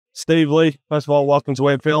Steve Lee, first of all, welcome to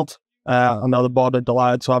Wakefield. I know the board are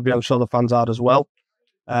delighted to have you. I'm sure the fans are as well.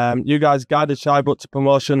 You guys guided Shirebrook to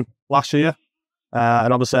promotion last year,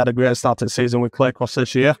 and obviously had a great start to the season with Claycross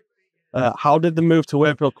this year. How did the move to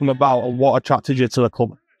Wakefield come about, and what attracted you to the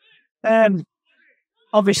club?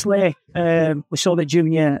 Obviously, we saw that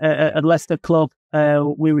Junior had left the club.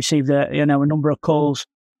 We received a number of calls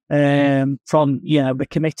from the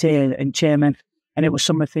committee and chairman, and it was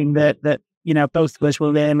something that both of us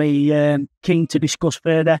were really keen to discuss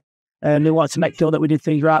further. We wanted to make sure that we did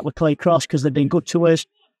things right with Claycross because they've been good to us,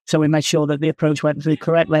 so we made sure that the approach went through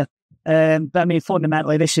correctly. But I mean,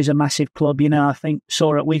 fundamentally, this is a massive club. I think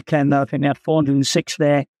saw at weekend, I think they had 406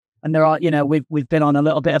 there, and there are, we've been on a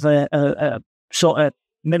little bit of a sort of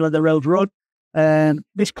middle of the road run.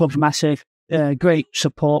 This club's massive, great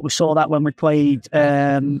support. We saw that when we played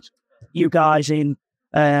you guys in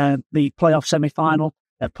the playoff semi-final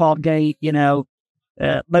at Parkgate.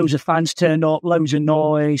 Loads of fans turned up, loads of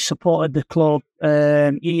noise, supported the club.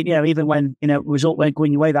 Even when result weren't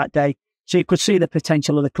going your way that day, so you could see the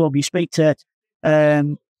potential of the club. You speak to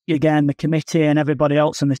again the committee and everybody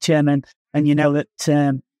else and the chairman, and you know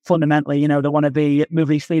that fundamentally, they want to be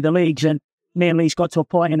moving through the leagues. And me and Lee's got to a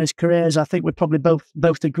point in his careers, I think we probably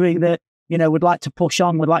both agree that we'd like to push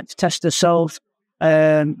on, we'd like to test ourselves.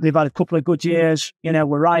 We've had a couple of good years. We're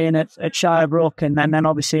Ryan at Shirebrook, and then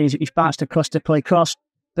obviously he's bounced across to Claycross.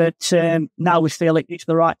 But now we feel it's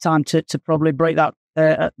the right time to probably break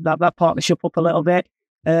that partnership up a little bit,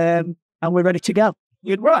 and we're ready to go.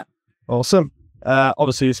 You're right. Awesome.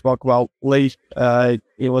 Obviously, you spoke about Lee.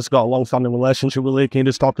 He has got a long-standing relationship with Lee. Can you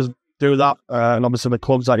just talk us through that? And obviously the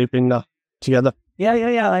clubs that you've been together. Yeah.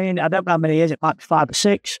 I mean, I don't know how many years. It might be 5 or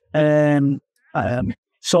 6.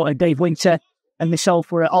 Sort of Dave Winter and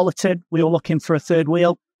myself were at Ollerton. We were looking for a third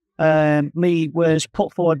wheel. Lee was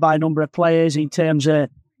put forward by a number of players in terms of,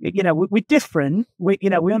 we're different. We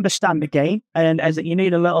understand the game, and as you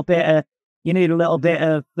need a little bit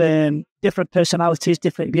of different personalities,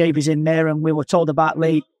 different behaviours in there. And we were told about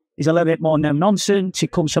Lee. He's a little bit more no nonsense. He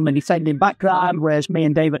comes from a defending background, whereas me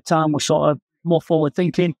and Dave at the time were sort of more forward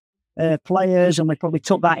thinking players, and we probably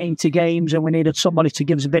took that into games, and we needed somebody to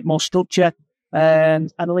give us a bit more structure.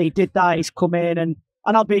 And Lee did that. He's come in, and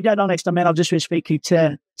I'll be dead honest. I mean, I've just been speaking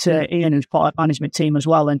to Ian, who's part of the management team as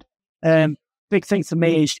well. And big thing for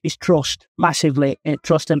me is trust, massively.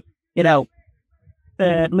 Trust him.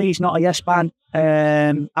 Lee's not a yes man.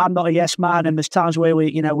 I'm not a yes man, and there's times where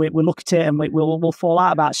we look at it and we'll fall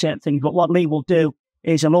out about certain things. But what Lee will do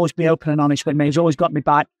is he'll always be open and honest with me. He's always got me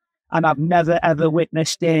back. And I've never, ever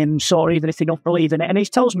witnessed him sort of, even if he don't believe in it. And he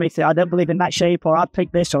tells me, I don't believe in that shape, or I'd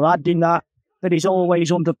pick this, or I'd do that. But he's always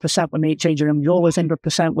 100% with me, changing him. He's always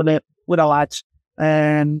 100% with the lads.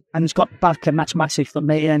 And he's got back, and that's massive for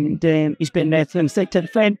me. And he's been there through thick and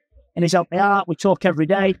thin. And he's helped me out. We talk every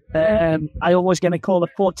day. I always get a call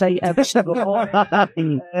at 48 every single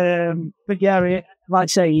morning. But yeah, like I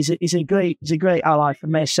say, he's a great ally for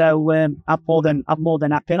me. So I'm more than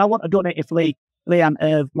happy. And I wouldn't have done it if Lee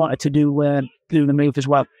wanted to do the move as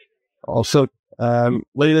well. Also,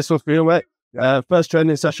 Lee, this one's for you, mate. First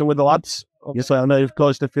training session with the lads. Obviously, I know you've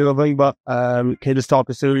coached a few of them, but can you just talk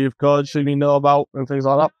us through who you've coached, who you know about, and things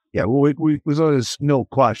like that? Yeah, well, we always know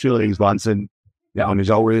quite a few of these lads, and on his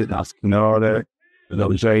always asking order, and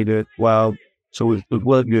always it well. So we've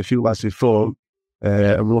worked with a few lads before,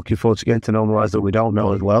 and we're looking forward to getting to know the lads that we don't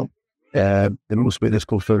know as well. They must be this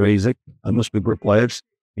good for a reason. They must be good players.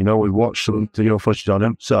 We've watched some footage on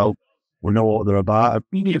them, so we know what they're about.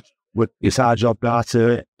 It's our job now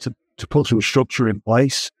to put some structure in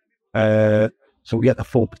place, so we get the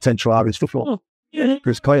full potential out of his football for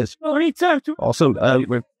his players. Awesome.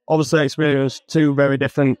 We've obviously experienced 2 very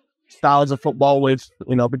different styles of football. With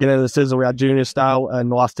beginning of the season we had Junior style, and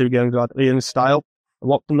the last 2 games we had Ian style.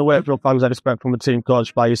 What can the Wakefield fans expect from a team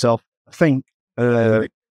coached by yourself? I think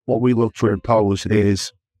what we look to impose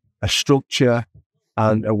is a structure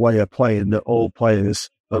and a way of playing that all players,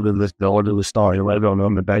 other than the starting 11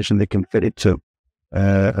 on the bench, and they can fit it to.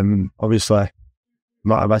 And obviously,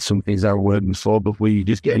 might have had some things that were working before, but we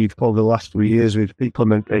just get over the last 3 years, we've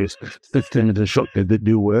implemented systems and structure that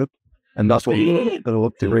do work, and that's what we're going to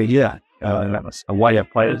look to really. Yeah, that's a way of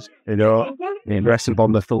players. Aggressive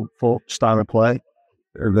on the full style of play.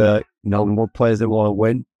 More players that want to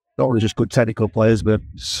win, not only just good technical players, but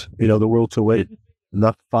the will to win, and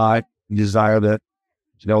that fight, desire that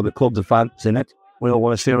the clubs are fans in it. We all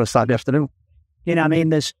want to see on a Saturday afternoon. I mean,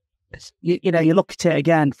 there's, you look at it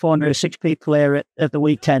again, 406 people here at the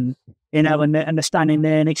weekend, and they're standing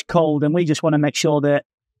there and it's cold, and we just want to make sure that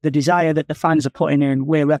the desire that the fans are putting in,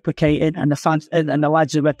 we're replicating, and the fans and the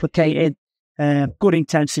lads are replicating. good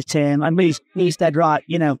intensity. And he's dead right.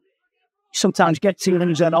 You know, sometimes get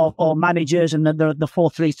teams or managers and the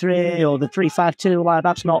 4-3-3 or the 3-5-2. Like,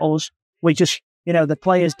 that's not us. We just, you know, the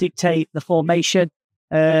players dictate the formation.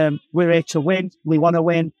 We're here to win. We want to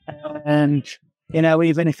win. And, you know,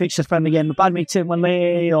 even if it's a friendly game of badminton with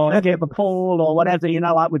me or a game of pool or whatever, you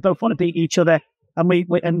know, like, we both want to beat each other. And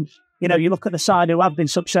and you know, you look at the side who have been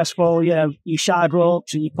successful, you know, you Shard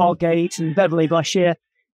Ropes and you Paul Gates and Beverley last year.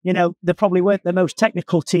 You know, they probably weren't the most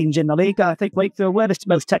technical teams in the league. I think Wakefield were the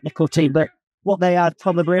most technical team, but what they had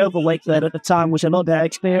probably over Wakefield at the time was a little bit of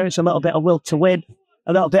experience, a little bit of will to win,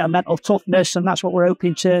 a little bit of mental toughness, and that's what we're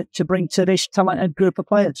hoping to bring to this talented group of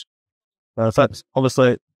players. Perfect.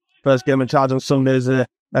 Obviously, first game in charge on Sunday is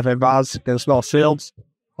FA Vars against North Fields.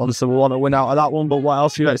 Obviously, we want to win out of that one, but what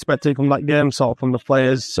else are you expecting from that game, sort of from the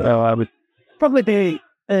players? Probably be,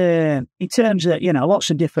 in terms of, you know, lots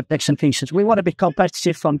of different bits and pieces. We want to be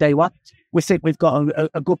competitive from day one. We think we've got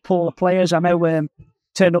a good pool of players. I know we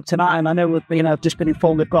turned up tonight, and I know we've, you know, just been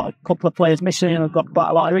informed we've got a couple of players missing and we've got quite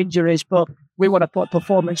a lot of injuries, but we want to put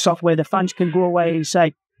performance off where the fans can go away and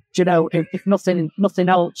say, you know, if nothing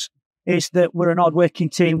else, is that we're an hard-working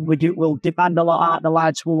team. We'll demand a lot out of the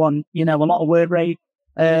lads. We want, you know, a lot of work rate.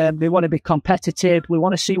 We want to be competitive. We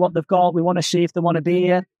want to see what they've got. We want to see if they want to be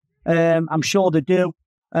here. I'm sure they do.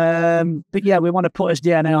 But yeah, we want to put his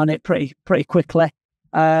DNA on it pretty quickly.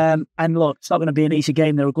 And look, it's not going to be an easy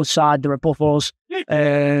game. They're a good side. They're above us.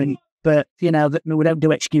 But, you know, we don't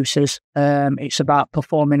do excuses. It's about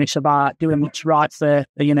performing. It's about doing what's right for,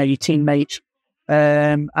 you know, your teammates.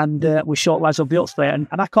 And we're sure lads will be up for it. And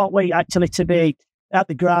I can't wait actually to be at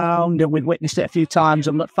the ground, and we've witnessed it a few times.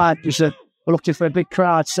 And we're looking for a big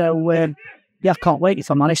crowd. So, yeah, I can't wait. If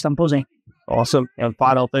I'm honest, I'm buzzing. Awesome. And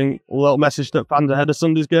final thing, a little message to fans ahead of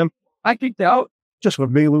Sunday's game. I think that just with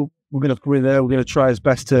me, we're going to come in there. We're going to try his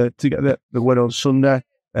best to get the win on Sunday.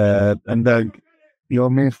 And then, you know,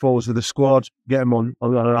 main forwards of the squad, get them on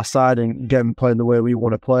our side and get them playing the way we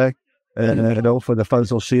want to play. And hopefully the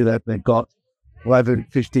fans will see that they've got 11,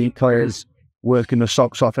 15 players working the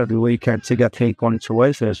socks off every weekend to get people on to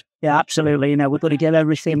races. Yeah, absolutely. You know, we're going to give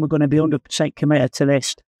everything. We're going to be 100% committed to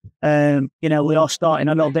this. You know, we are starting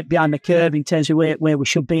a little bit behind the curve in terms of where we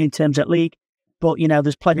should be in terms of league. But, you know,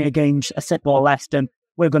 there's plenty of games of football left, and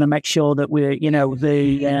we're going to make sure that we're, you know,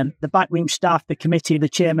 the backroom staff, the committee, the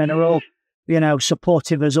chairman are all, you know,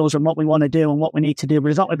 supportive as us and what we want to do and what we need to do. But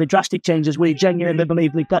it's not going to be drastic changes. We genuinely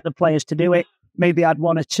believe we've got the players to do it. Maybe add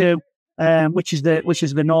one or two. Which is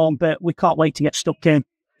the norm, but we can't wait to get stuck in.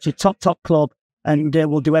 It's a top club, and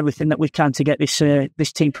we'll do everything that we can to get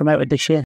this team promoted this year.